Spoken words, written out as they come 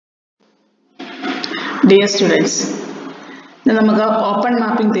Dear students, now we will open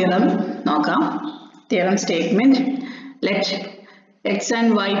mapping theorem. Theorem statement. Let x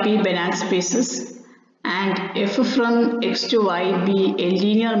and y be Banach spaces and f from x to y be a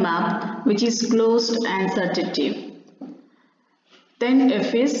linear map which is closed and surjective. Then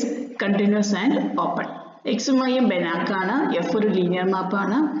f is continuous and open. X and y Banach aana, f ഒരു linear map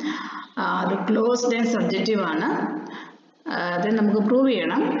aana, the closed and surjective aana. Then we will prove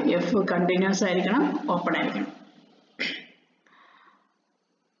f continuous ആയിരിക്കണം open ആയിരിക്കണം.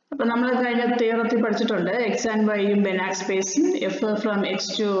 അപ്പോൾ നമ്മൾ കഴിഞ്ഞ തിയറത്തിൽ പഠിച്ചിട്ടുണ്ട് x and y in Banach space f from x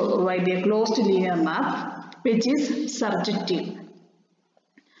to y be a closed linear map which is surjective.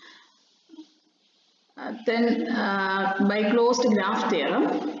 Then by closed graph theorem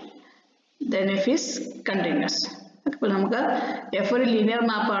then f is continuous. അപ്പോൾ നമുക്ക് f ഒരു linear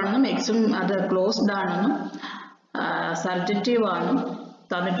map ആണെന്നും x ഉം അത് closed ആണെന്നും surjective ആണ്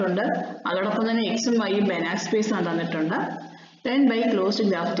തന്നിട്ടുണ്ട്. അതോടൊപ്പം തന്നെ x ഉം y Banach space ആണ് തന്നിട്ടുണ്ട്. Then by closed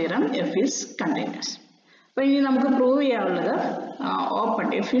graph theorem f is continuous. അപ്പോൾ ഇനി നമുക്ക് പ്രൂവ് ചെയ്യാനുള്ളത് ഓപ്പൺ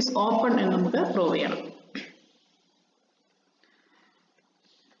f is open എന്ന് നമുക്ക് പ്രൂവ് ചെയ്യണം.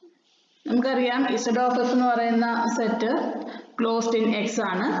 നമുക്കറിയാം z of f എന്ന് പറയുന്ന സെറ്റ് closed in x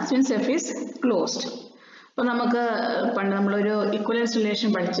ആണ് since f is closed. അപ്പോൾ നമുക്ക് പണ്ട് നമ്മളൊരു ഇക്വലൻസ് റിലേഷൻ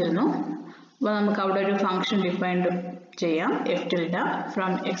പഠിച്ചിരുന്നു. അപ്പോൾ നമുക്ക് അവിടെ ഒരു ഫംഗ്ഷൻ ഡിഫൈൻഡ് ചെയ്യാം f tilde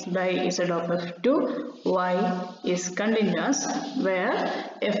from x by z of f to y is continuous where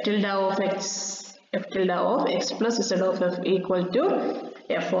f tilde of x plus z of f equal to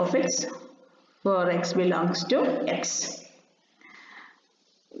f of x for x belongs to x.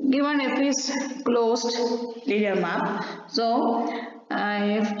 Given f is closed linear map, so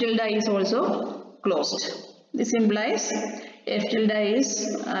f tilde is also closed. This implies f tilde is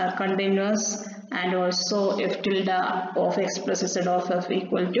continuous and also f tilde of x plus z of f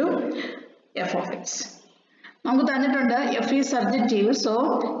equal to f of x. നമുക്ക് തന്നിട്ടുണ്ട് f is surjective, so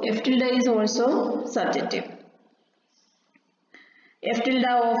f tilde is also surjective. f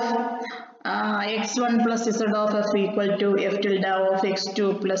tilde of x1 plus z of f equal to f tilde of x2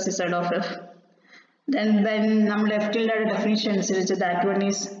 plus z of f. Then നമ്മൾ f tilde definition അനുസരിച്ച് that one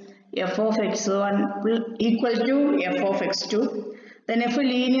is f of x1 equal to f of x2. Then f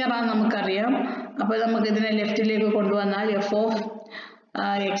linear ആണ് നമുക്കറിയാം. അപ്പോൾ നമുക്ക് ഇതിനെ ലെഫ്റ്റിലേക്ക് കൊണ്ടുവന്നാൽ f of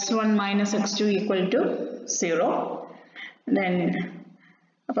x1 minus x2 equal to 0. Then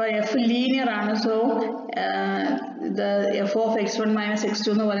അപ്പോൾ f linear ആണ്, so the f of x1 minus x2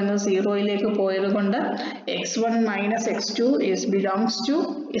 എന്ന് പറയുന്നത് 0 യിലേക്ക് പോയത് കൊണ്ട് x1 minus x2 is belongs to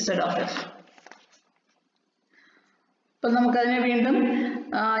z of f. അപ്പോൾ നമുക്ക് അതിനെ വീണ്ടും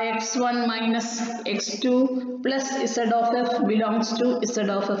x1 minus x2 plus z of f belongs to z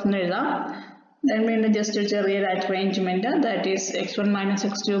of f എന്ന് എഴുതാം. Then വീണ്ടും just ഒരു ചെറിയ arrangement, that is x1 minus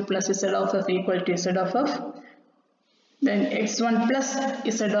x2 plus z of f equal to z of f. Then x1 plus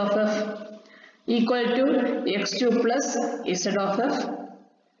z of f equal to x2 plus z of f.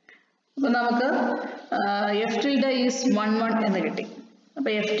 അപ്പോൾ നമുക്ക് f tilde is 1 1 എന്ന് കിട്ടി.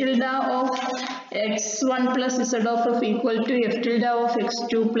 അപ്പോൾ f tilde of x1 plus z of f equal to f tilde of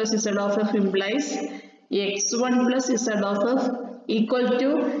x2 plus z of f implies x1 plus z of f equal to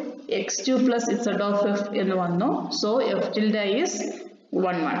x2 plus z of f എന്ന് വന്നു. So f tilde is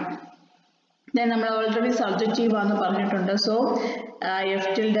 1 1. Then നമ്മൾ already surjective ആണെന്ന് പറഞ്ഞിട്ടുണ്ട്. So f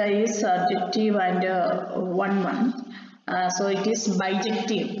tilde is surjective and 1 1. So it is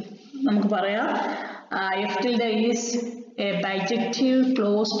bijective. നമുക്ക് പറയാം f tilde is a bijective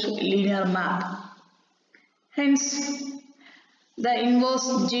closed linear map. Hence, the inverse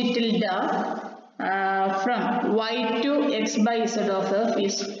g tilde from y to x by z of f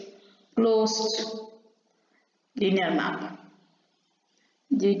is closed linear map.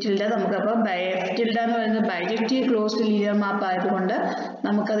 g tilde നമുക്കപ്പോൾ f tilde എന്ന് പറയുന്നത് bijective closed linear map ആയതുകൊണ്ട്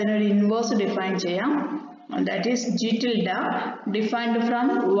നമുക്കതിനൊരു inverse define ചെയ്യാം. That is g tilde defined from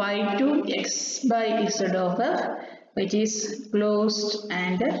y to x by z of f which is closed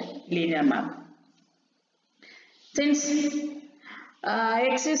and linear map. Since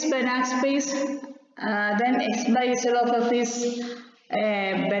x is Banach space, then x by z of f is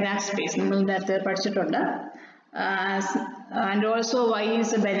Banach space. നമ്മൾ നേരത്തെ പഠിച്ചിട്ടുണ്ട്. And also y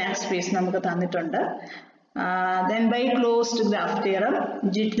is a Banach space നമുക്ക് തന്നിട്ടുണ്ട്. Then by closed graph theorem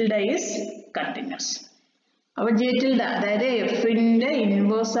g tilde is continuous. അപ്പോൾ g tilde അതായത് f ന്റെ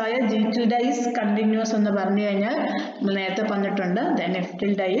inverse ആയ g tilde is continuous എന്ന് പറഞ്ഞു കഴിഞ്ഞാൽ നമ്മൾ നേരത്തെ പറഞ്ഞിട്ടുണ്ട്. Then f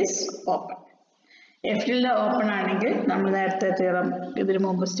tilde is open. f tilde open ആണെങ്കിൽ നമ്മൾ നേരത്തെ തിയറം ഇതിനു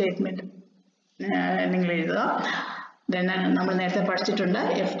മുമ്പ് സ്റ്റേറ്റ്മെന്റ് നിങ്ങൾ എഴുതുക. Then നമ്മൾ നേരത്തെ പഠിച്ചിട്ടുണ്ട്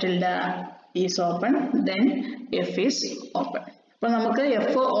f tilde is open, then f is open. അപ്പോൾ നമുക്ക്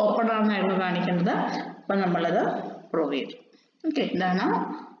f ഓപ്പൺ ആണെന്നായിരുന്നു കാണിക്കേണ്ടത്. അപ്പോൾ നമ്മളത് പ്രൂവ് ചെയ്തു. ഓക്കെ, ഇതാണ്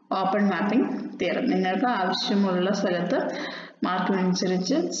ഓപ്പൺ മാപ്പിംഗ് തിയറം. നിങ്ങൾക്ക് ആവശ്യമുള്ള സ്ഥലത്ത്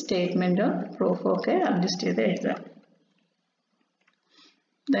മാർക്കിനനുസരിച്ച് സ്റ്റേറ്റ്മെൻറ്റോ പ്രൂഫോ ഒക്കെ അഡ്ജസ്റ്റ് ചെയ്ത് എഴുതുക.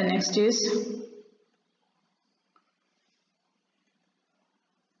 The next is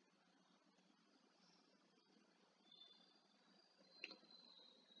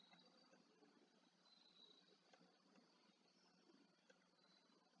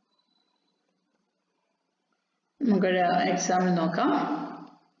നമുക്കൊരു എക്സാമ്പിൾ നോക്കാം.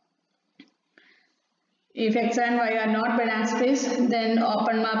 If x and y are not Banach space, then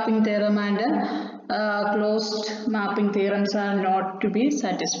open mapping theorem and closed mapping theorems are not to be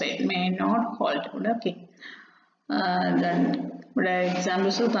satisfied, may not hold. Okay. Then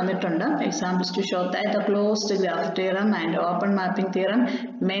examples തന്നിട്ടുണ്ട്. Examples to show that the closed graph theorem and open mapping theorem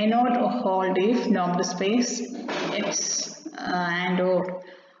may not hold if normed space x and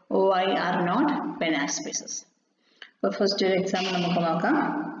y are not Banach spaces. So first example നമുക്ക് നോക്കാം.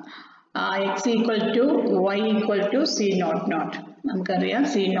 x equal to y equal to c naught naught. നമുക്കറിയാം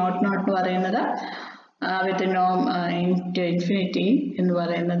c naught naught എന്ന് പറയുന്നത് വിത്ത് നോം into infinity എന്ന്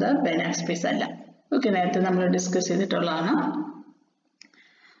പറയുന്നത് Banach space അല്ല. Okay, നേരത്തെ നമ്മൾ ഡിസ്കസ് ചെയ്തിട്ടുള്ളതാണ്.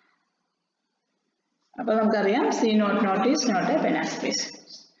 അപ്പോൾ നമുക്കറിയാം c naught naught is not a Banach space.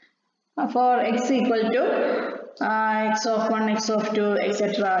 For x equal to x of 1, x of 2, etc.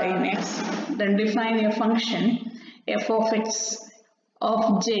 in x, then define a function f of x of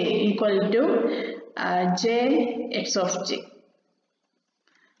j equal to j x of j.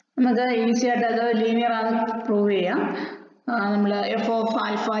 നമുക്ക് easy ആയിട്ട് അത് linear ആണ് prove ചെയ്യാം. നമ്മൾ f of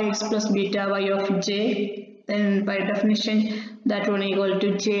alpha x plus beta y of j, then by definition that one equal to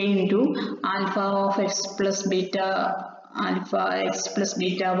j into alpha of x plus beta alpha x plus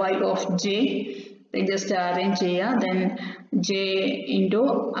beta y of j. Then just arrange here, then j into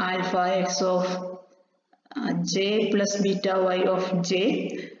alpha x of j plus beta y of j.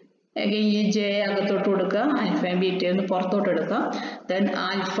 Again ഈ j അകത്തോട്ട് കൊടുക്കുക, alpha beta ഒന്ന് പുറത്തോട്ട് എടുക്കുക. then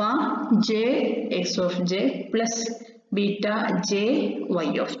alpha j x of j plus beta j y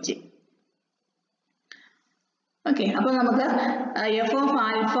of j. Okay, അപ്പോൾ നമുക്ക് f of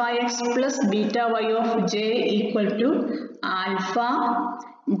alpha x plus beta y of j equal to alpha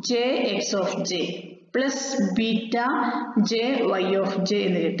j x of j plus beta j y of j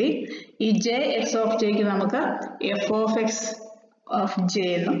എന്ന് കിട്ടി. ഈ j x of j ക്ക് നമുക്ക് f of x of j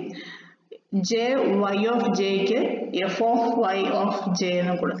എന്നും j y of j ക്ക് f of y of j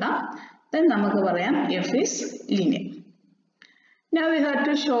എന്നും കൊടുക്കാം. then നമുക്ക് പറയാം f is linear. Now we have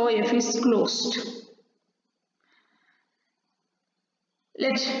to show f is closed.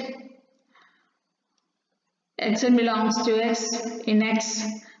 Let x belongs to x in x,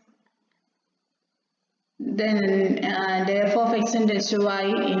 then f of x tends to y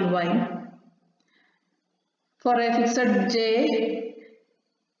in y. For a fixed j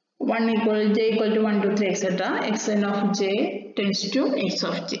 1 equal j equal to 1 2 3 etc. xn of j tends to x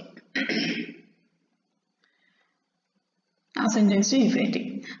of j as n tends to infinity.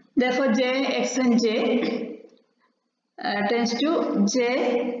 Therefore j xn j tends to j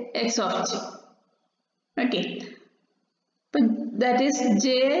x of j. Okay, but that is j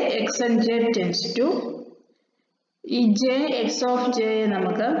xn j tends to j x of j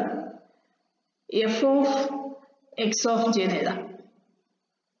നമുക്ക് f of x of j എഴുതാം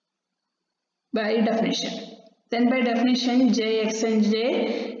by definition. Then by definition j x and j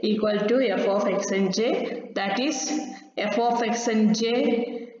equal to f of x and j, that is f of x and j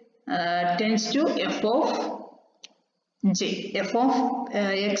tends to f of j, f of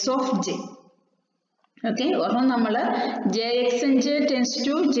x of j. Okay, or നമ്മൾ jx and j tends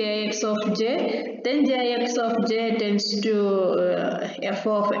to jx of j, then jx of j tends to f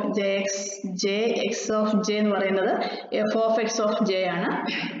of jx of j എന്ന് പറയുന്നത് f of x of j ആണ്.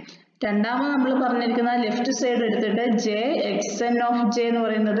 രണ്ടാമത് നമ്മൾ പറഞ്ഞിരിക്കുന്ന left side എടുത്തിട്ട് j xn of j എന്ന്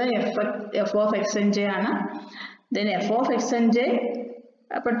പറയുന്നത് f of xn j ആണ്. then f of xn j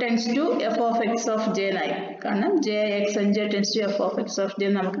അപ്പോൾ tends to f of x of j ആയി, കാരണം j xn j tends to f of x of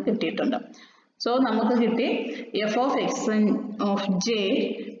j നമുക്ക് കിട്ടിയിട്ടുണ്ട്. So നമുക്ക് കിട്ടി f of xn of j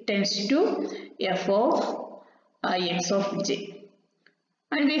tends to f of x of j,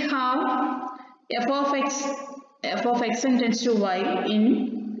 and we have f of xn tends to y in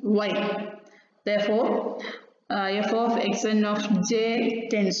y. Therefore f of xn of j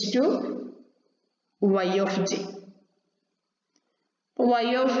tends to y of j.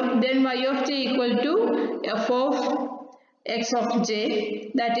 Then y of j equal to f of x of j,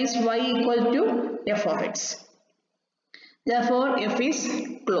 that is y equal to f of x. Therefore f is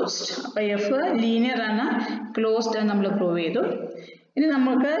closed. അപ്പോൾ f linear ആണ്, closed ആണ് നമ്മൾ prove ചെയ്തു. ഇനി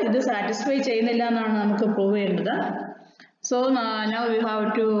നമുക്ക് ഇത് satisfy ചെയ്യുന്നില്ല എന്നാണ് നമുക്ക് പ്രൂവ് ചെയ്യേണ്ടത്. So now we have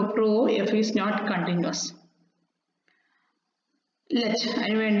to prove f is not continuous. Let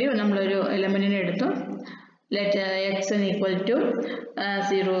അതിനു വേണ്ടി നമ്മളൊരു എലമെന്റിനെ എടുത്തു. Let xn equal to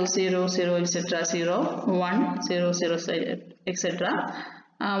 0, 0, 0, etc. 0, 1, 0, 0, etc.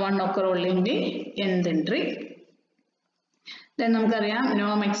 1 occur only in the nth entry. Then നമുക്കറിയാം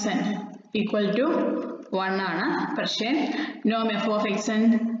norm xn equal to 1 ആണ്. പക്ഷേ norm f of xn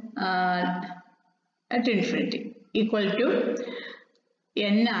at infinity equal to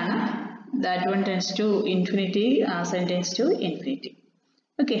n ആണ്. That one tends to infinity, n tends to infinity.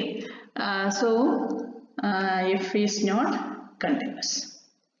 Okay, so f is not continuous.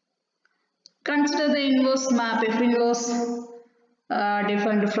 Consider the inverse map. F inverse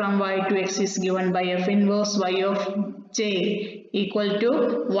defined from y to x is given by f inverse y of j equal to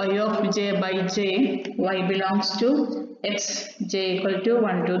y of j by j. Y belongs to x, j equal to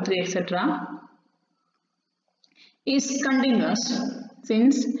 1, 2, 3, etc. is continuous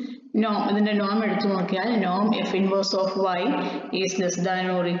since ഇതിന്റെ norm എടുത്തു നോക്കിയാൽ norm f inverse of y is less than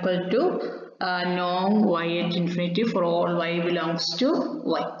or equal to norm y at infinity for all y belongs to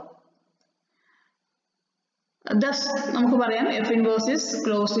y. Thus നമുക്ക് പറയാം f inverse is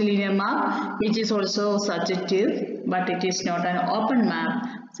closed linear map which is also surjective but it is not an open map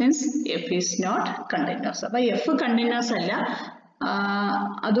since f is not continuous. അപ്പോൾ f continuous അല്ല,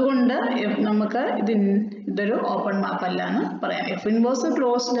 അതുകൊണ്ട് നമുക്ക് ഇതൊരു open മാപ്പ് അല്ല എന്ന് പറയാം. എഫ് ഇൻവേഴ്സ്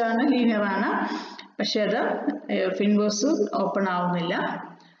ക്ലോസ്ഡ് ആണ്, ലീനിയർ ആണ്, പക്ഷെ അത് എഫ് ഇൻവേഴ്സ് ഓപ്പൺ ആവുന്നില്ല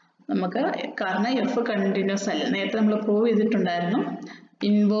നമുക്ക്, കാരണം എഫ് കണ്ടിന്യൂസ് അല്ല. നേരത്തെ നമ്മൾ പ്രൂവ് ചെയ്തിട്ടുണ്ടായിരുന്നു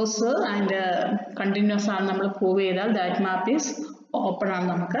ഇൻവേഴ്സ് ആൻഡ് കണ്ടിന്യൂസ് ആണ് നമ്മൾ പ്രൂവ് ചെയ്താൽ ദാറ്റ് മാപ്പ് ഈസ് ഓപ്പൺ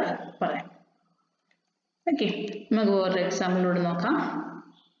ആണെന്ന് നമുക്ക് പറയാം. ഓക്കെ, നമുക്ക് വേറൊരു എക്സാമ്പിളിലൂടെ നോക്കാം.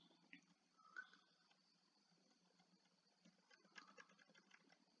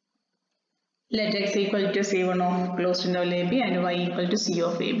 Let x equal to c1 of closed interval ab and y equal to c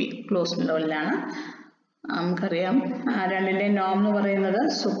of ab closed interval ആണ്. നമുക്കറിയാം രണ്ടിന്റെ നോം എന്ന് പറയുന്നത്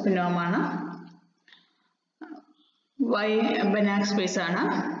സബ് നോം ആണ്. y ബനാക് സ്പേസ് ആണ്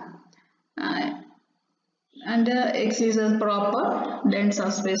and x is a proper dense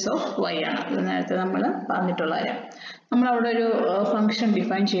subspace of y ആണ്. ഇത് നേരത്തെ നമ്മൾ പറഞ്ഞിട്ടുള്ള കാര്യം. നമ്മൾ അവിടെ ഒരു ഫംഗ്ഷൻ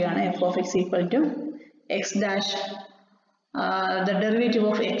ഡിഫൈൻ ചെയ്യുകയാണ്. f of x equal to x dash the derivative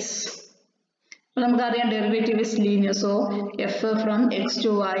of x. നമുക്കറിയാം derivative is linear, so f from x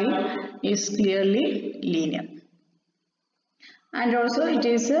to y is clearly linear and also it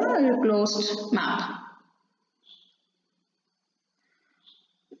is a closed map.